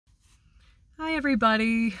Hi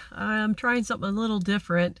everybody. I'm trying something a little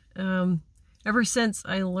different. Ever since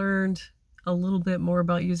I learned a little bit more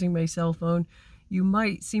about using my cell phone, you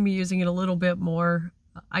might see me using it a little bit more.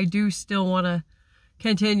 I do still want to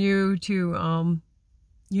continue to,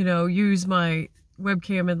 use my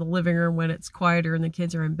webcam in the living room when it's quieter and the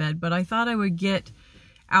kids are in bed, but I thought I would get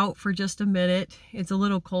out for just a minute. It's a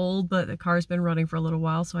little cold, but the car's been running for a little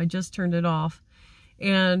while, so I just turned it off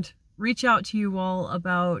and reach out to you all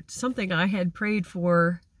about something I had prayed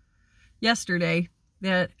for yesterday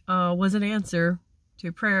that was an answer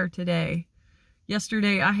to prayer today.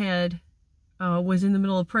 Yesterday I was in the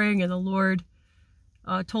middle of praying and the Lord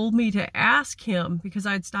told me to ask him, because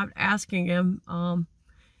I'd stopped asking him,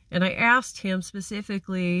 and I asked him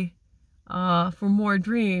specifically for more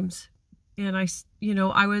dreams. And I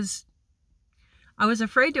was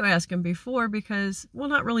afraid to ask him before because, well,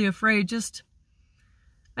 not really afraid, just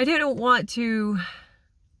I didn't want to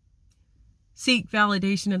seek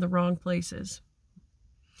validation in the wrong places.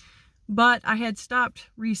 But I had stopped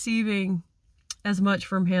receiving as much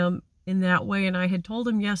from him in that way, and I had told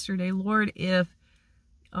him yesterday, Lord, if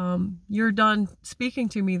you're done speaking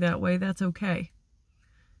to me that way, that's okay.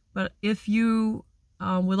 But if you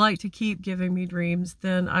would like to keep giving me dreams,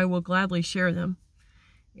 then I will gladly share them.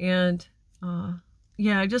 And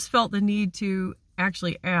I just felt the need to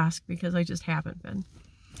actually ask because I just haven't been.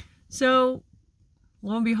 So,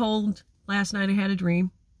 lo and behold, last night I had a dream,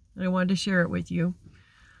 and I wanted to share it with you.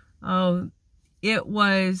 It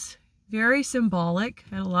was very symbolic,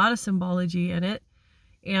 had a lot of symbology in it,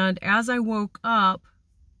 and as I woke up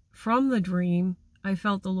from the dream, I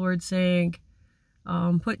felt the Lord saying,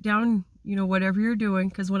 put down, whatever you're doing,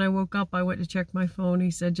 because when I woke up, I went to check my phone.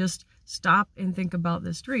 He said, just stop and think about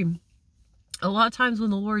this dream. A lot of times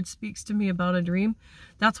when the Lord speaks to me about a dream,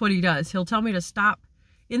 that's what he does. He'll tell me to stop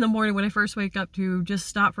in the morning when I first wake up, to just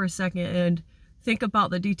stop for a second and think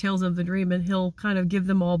about the details of the dream, and he'll kind of give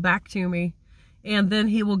them all back to me. And then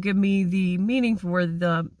he will give me the meaning for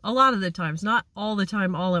a lot of the times, not all the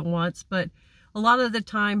time all at once, but a lot of the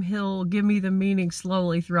time he'll give me the meaning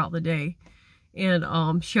slowly throughout the day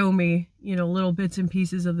and show me, little bits and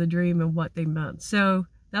pieces of the dream and what they meant. So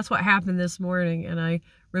that's what happened this morning. And I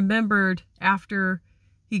remembered after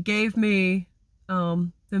he gave me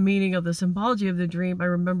the meaning of the symbology of the dream, I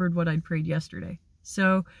remembered what I'd prayed yesterday.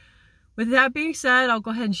 So with that being said, I'll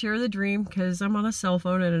go ahead and share the dream because I'm on a cell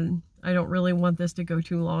phone and I don't really want this to go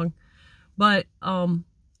too long. But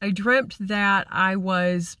I dreamt that I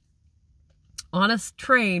was on a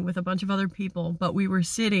train with a bunch of other people, but we were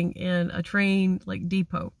sitting in a train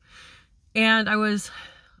depot. And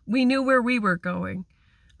we knew where we were going.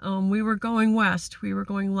 We were going west, we were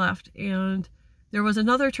going left, and there was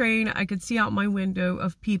another train I could see out my window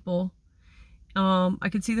of people. I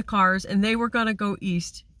could see the cars, and they were gonna go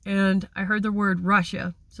east. And I heard the word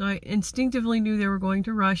Russia, so I instinctively knew they were going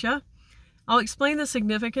to Russia. I'll explain the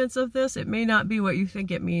significance of this. It may not be what you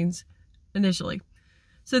think it means initially.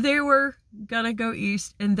 So they were gonna go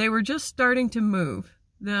east, and they were just starting to move.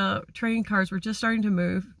 The train cars were just starting to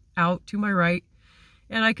move out to my right,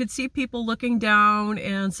 and I could see people looking down,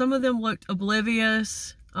 and some of them looked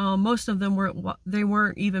oblivious. Most of them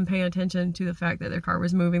weren't even paying attention to the fact that their car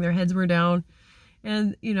was moving. Their heads were down,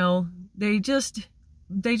 and they just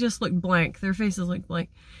looked blank. Their faces looked blank.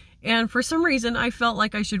 And for some reason, I felt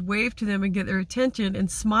like I should wave to them and get their attention and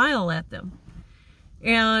smile at them.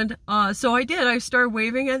 And so I did. I started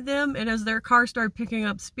waving at them, and as their car started picking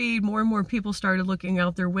up speed, more and more people started looking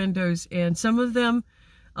out their windows, and some of them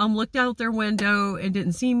looked out their window and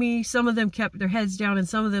didn't see me. Some of them kept their heads down, and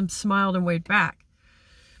some of them smiled and waved back.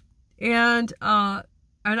 And I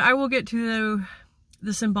will get to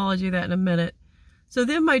the symbology of that in a minute. So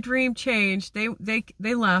then my dream changed.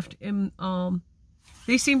 They left, and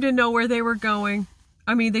they seemed to know where they were going.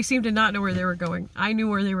 I mean, they seemed to not know where they were going. I knew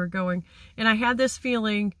where they were going. And I had this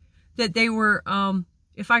feeling that they were,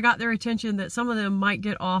 if I got their attention, that some of them might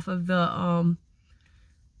get off of the,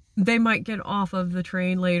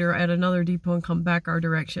 train later at another depot and come back our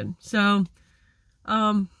direction. So,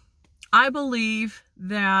 I believe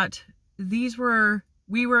that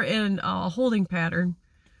we were in a holding pattern,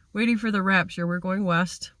 waiting for the rapture. We're going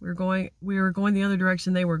west. We were going the other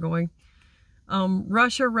direction they were going.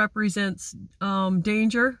 Russia represents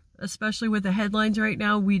danger, especially with the headlines right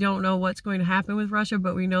now. We don't know what's going to happen with Russia,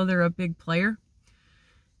 but we know they're a big player.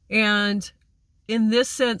 And in this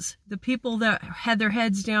sense, the people that had their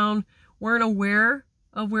heads down weren't aware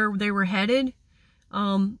of where they were headed.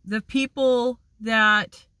 The people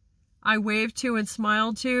that I waved to and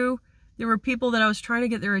smiled to, there were people that I was trying to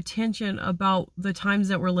get their attention about the times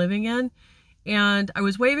that we're living in. And I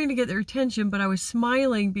was waving to get their attention, but I was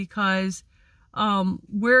smiling because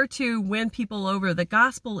we're to win people over. The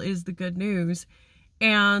gospel is the good news.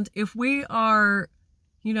 And if we are,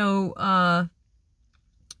 you know,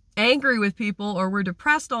 angry with people, or we're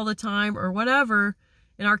depressed all the time or whatever,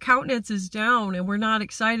 and our countenance is down and we're not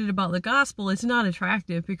excited about the gospel, it's not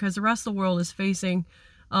attractive, because the rest of the world is facing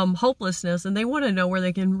hopelessness, and they want to know where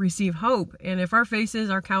they can receive hope. And if our faces,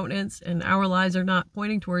 our countenance, and our lives are not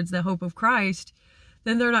pointing towards the hope of Christ,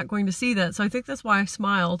 then they're not going to see that. So I think that's why I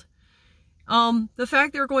smiled. The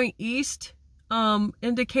fact they're going east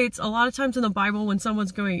indicates a lot of times in the Bible, when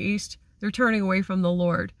someone's going east, they're turning away from the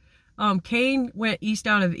Lord. Cain went east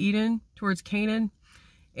out of Eden towards Canaan,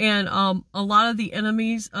 and a lot of the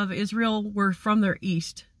enemies of Israel were from their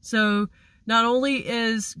east. So not only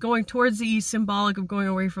is going towards the east symbolic of going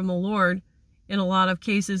away from the Lord in a lot of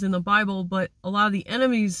cases in the Bible, but a lot of the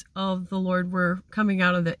enemies of the Lord were coming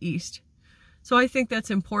out of the east. So I think that's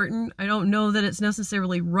important. I don't know that it's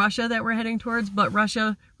necessarily Russia that we're heading towards, but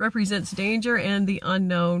Russia represents danger and the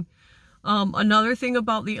unknown. Another thing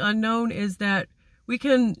about the unknown is that we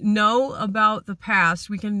can know about the past,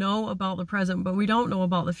 we can know about the present, but we don't know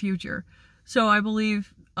about the future. So I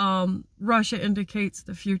believe Russia indicates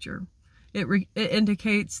the future. It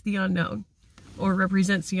indicates the unknown, or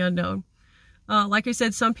represents the unknown. Like I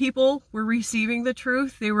said, some people were receiving the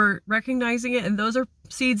truth. They were recognizing it, and those are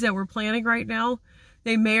seeds that we're planting right now.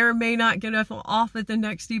 They may or may not get off at the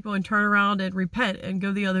next depot and turn around and repent and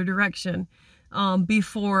go the other direction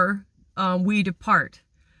before we depart.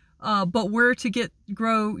 But we're to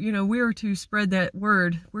grow, you know, we're to spread that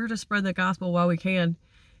word. We're to spread the gospel while we can.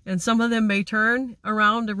 And some of them may turn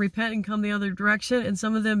around and repent and come the other direction, and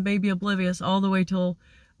some of them may be oblivious all the way till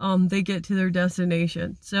they get to their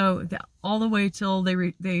destination. So all the way till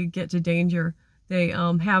they get to danger, they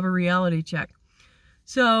have a reality check.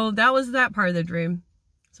 So that was that part of the dream.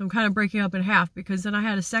 So I'm kind of breaking up in half, because then I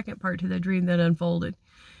had a second part to the dream that unfolded.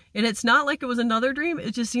 And it's not like it was another dream,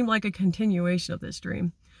 it just seemed like a continuation of this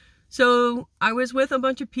dream. So I was with a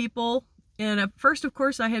bunch of people. And at first, of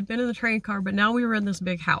course, I had been in the train car, but now we were in this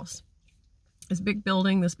big house, this big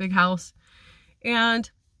building, this big house. And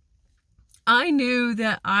I knew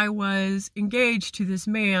that I was engaged to this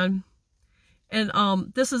man. And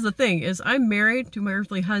this is the thing, is I'm married to my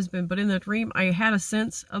earthly husband, but in the dream, I had a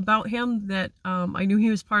sense about him that I knew he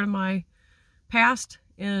was part of my past.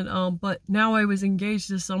 And but now I was engaged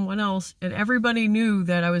to someone else, and everybody knew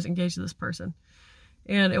that I was engaged to this person.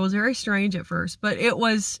 And it was very strange at first, but it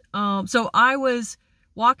was, so I was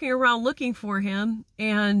walking around looking for him,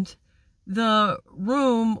 and the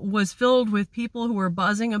room was filled with people who were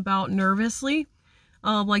buzzing about nervously,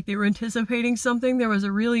 like they were anticipating something. There was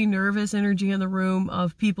a really nervous energy in the room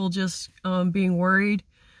of people just being worried,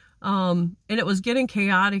 and it was getting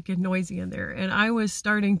chaotic and noisy in there, and I was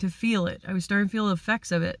starting to feel it. I was starting to feel the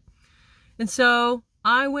effects of it. And so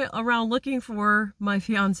I went around looking for my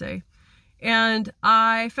fiance. And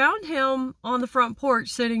I found him on the front porch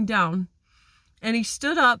sitting down, and he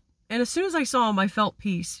stood up, and as soon as I saw him, I felt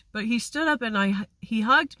peace. But he stood up and he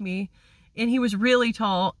hugged me, and he was really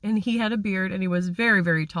tall, and he had a beard, and he was very,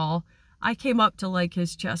 very tall. I came up to like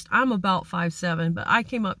his chest. I'm about 5'7", but I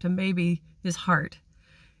came up to maybe his heart.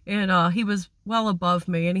 And he was well above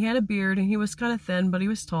me, and he had a beard, and he was kind of thin, but he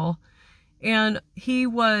was tall. And he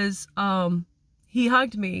was, he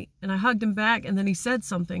hugged me, and I hugged him back, and then he said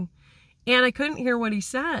something. And I couldn't hear what he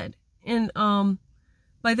said. And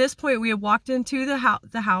by this point, we had walked into the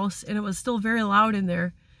house, and it was still very loud in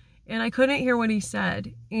there. And I couldn't hear what he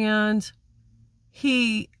said. And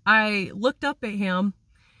I looked up at him,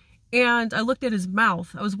 and I looked at his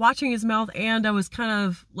mouth. I was watching his mouth, and I was kind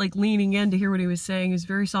of like leaning in to hear what he was saying. He was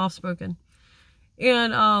very soft-spoken.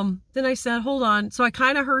 And then I said, hold on. So I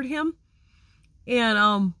kind of heard him.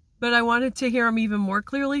 And but I wanted to hear him even more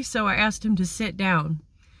clearly, so I asked him to sit down.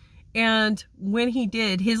 And when he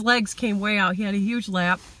did, his legs came way out. He had a huge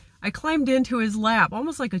lap. I climbed into his lap,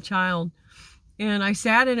 almost like a child. And I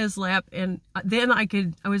sat in his lap, and then I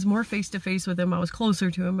was more face to face with him. I was closer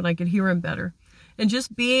to him, and I could hear him better. And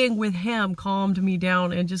just being with him calmed me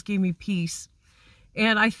down and just gave me peace.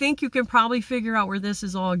 And I think you can probably figure out where this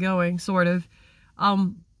is all going, sort of.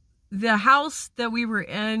 The house that we were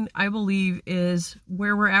in, I believe, is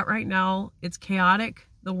where we're at right now. It's chaotic.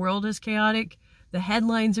 The world is chaotic. The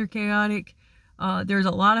headlines are chaotic. There's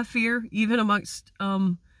a lot of fear, even amongst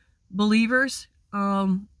believers.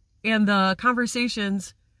 And the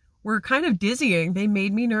conversations were kind of dizzying. They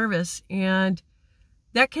made me nervous. And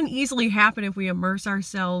that can easily happen if we immerse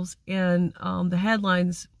ourselves in the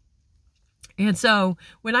headlines. And so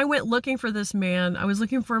when I went looking for this man, I was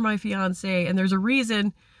looking for my fiance. And there's a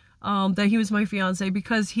reason that he was my fiance,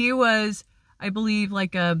 because he was, I believe,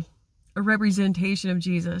 like a a representation of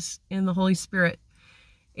Jesus and the Holy Spirit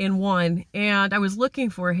in one. And I was looking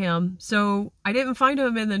for him. So I didn't find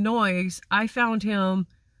him in the noise. I found him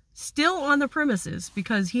still on the premises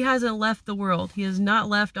because he hasn't left the world. He has not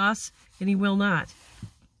left us, and he will not.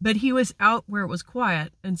 But he was out where it was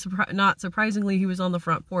quiet, and not surprisingly, he was on the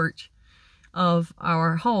front porch of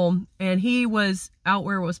our home, and he was out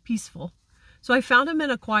where it was peaceful. So I found him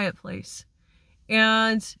in a quiet place,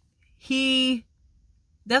 and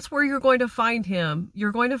that's where you're going to find him.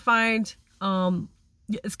 You're going to find,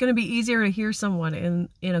 it's going to be easier to hear someone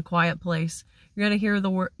in a quiet place. You're going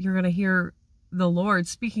to hear the Lord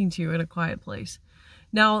speaking to you in a quiet place.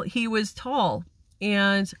 Now, he was tall,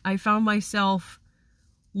 and I found myself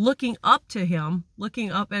looking up to him,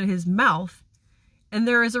 looking up at his mouth. And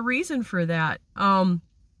there is a reason for that.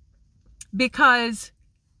 Because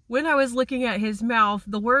when I was looking at his mouth,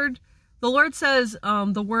 the Lord says,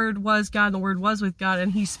 the Word was God, and the Word was with God,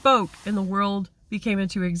 and he spoke, and the world became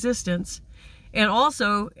into existence. And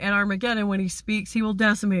also, at Armageddon, when he speaks, he will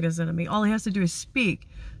decimate his enemy. All he has to do is speak.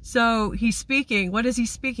 So he's speaking. What is he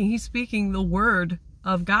speaking? He's speaking the Word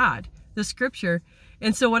of God, the Scripture.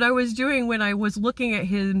 And so what I was doing when I was looking at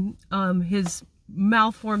his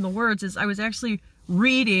mouth form the words is I was actually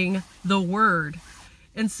reading the Word.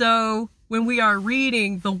 And so when we are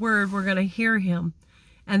reading the Word, we're going to hear him.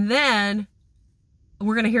 And then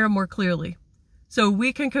we're going to hear him more clearly. So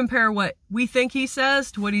we can compare what we think he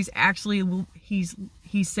says to what he's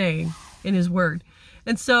saying in his Word.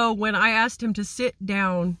 And so when I asked him to sit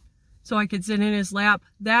down so I could sit in his lap,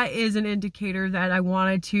 that is an indicator that I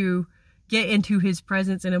wanted to get into his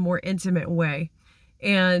presence in a more intimate way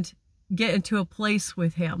and get into a place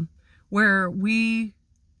with him where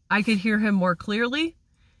I could hear him more clearly,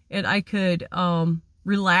 and I could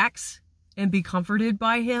relax and be comforted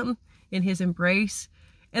by him in his embrace.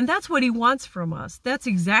 And that's what he wants from us. That's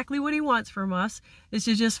exactly what he wants from us, is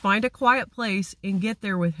to just find a quiet place and get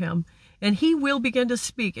there with him. And he will begin to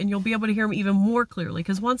speak, and you'll be able to hear him even more clearly,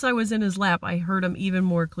 because once I was in his lap, I heard him even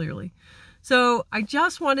more clearly. So I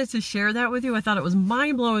just wanted to share that with you. I thought it was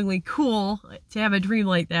mind-blowingly cool to have a dream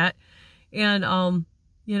like that. And,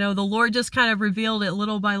 you know, the Lord just kind of revealed it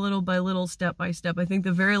little by little by little, step by step. I think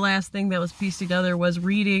the very last thing that was pieced together was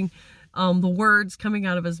reading the words coming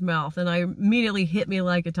out of his mouth. And I immediately hit me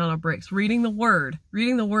like a ton of bricks. Reading the Word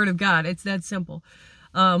of God. It's that simple.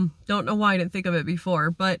 Don't know why I didn't think of it before,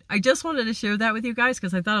 but I just wanted to share that with you guys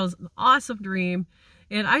because I thought it was an awesome dream.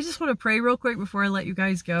 And I just want to pray real quick before I let you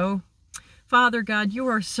guys go. Father God, you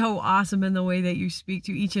are so awesome in the way that you speak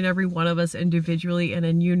to each and every one of us individually and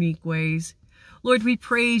in unique ways. Lord, we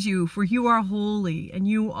praise you, for you are holy and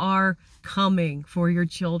you are coming for your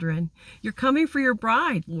children. You're coming for your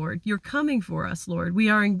bride, Lord. You're coming for us, Lord. We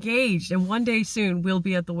are engaged, and one day soon we'll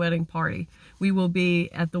be at the wedding party. We will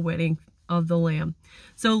be at the wedding of the Lamb.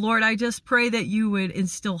 So, Lord, I just pray that you would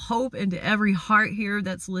instill hope into every heart here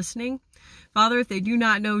that's listening. Father, if they do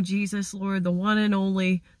not know Jesus, Lord, the one and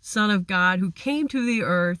only Son of God who came to the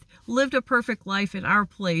earth, lived a perfect life in our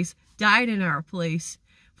place, died in our place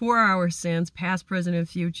for our sins, past, present, and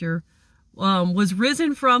future, was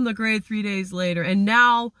risen from the grave 3 days later. And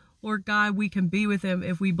now, Lord God, we can be with him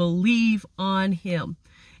if we believe on him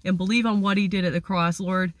and believe on what he did at the cross,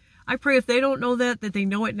 Lord. I pray if they don't know that they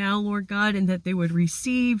know it now, Lord God, and that they would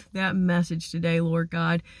receive that message today, Lord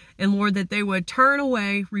God. And Lord, that they would turn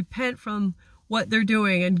away, repent from what they're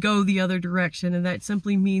doing, and go the other direction. And that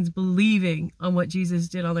simply means believing on what Jesus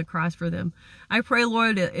did on the cross for them. I pray,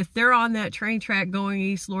 Lord, if they're on that train track going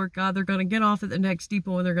east, Lord God, they're going to get off at the next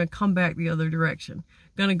depot and they're going to come back the other direction.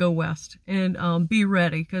 Going to go west. And be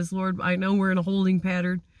ready, because, Lord, I know we're in a holding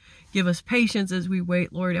pattern. Give us patience as we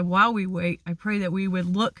wait, Lord. And while we wait, I pray that we would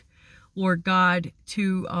look, Lord God,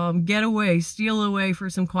 to get away, steal away for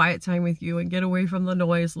some quiet time with you and get away from the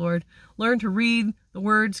noise, Lord. Learn to read the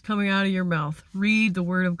words coming out of your mouth. Read the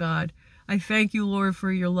Word of God. I thank you, Lord,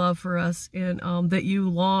 for your love for us, and that you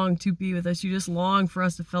long to be with us. You just long for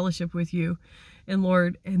us to fellowship with you. And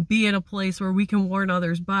Lord, and be in a place where we can warn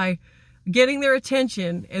others by getting their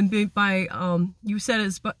attention, and by you said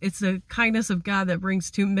it's the kindness of God that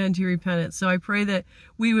brings men to repentance. So I pray that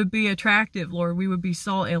we would be attractive, Lord. We would be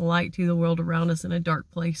salt and light to the world around us in a dark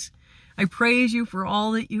place. I praise you for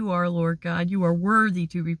all that you are, Lord God. You are worthy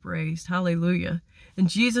to be praised. Hallelujah. In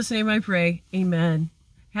Jesus' name I pray. Amen.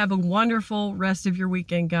 Have a wonderful rest of your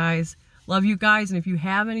weekend, guys. Love you guys. And if you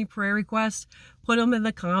have any prayer requests, put them in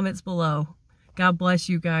the comments below. God bless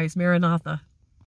you guys. Maranatha.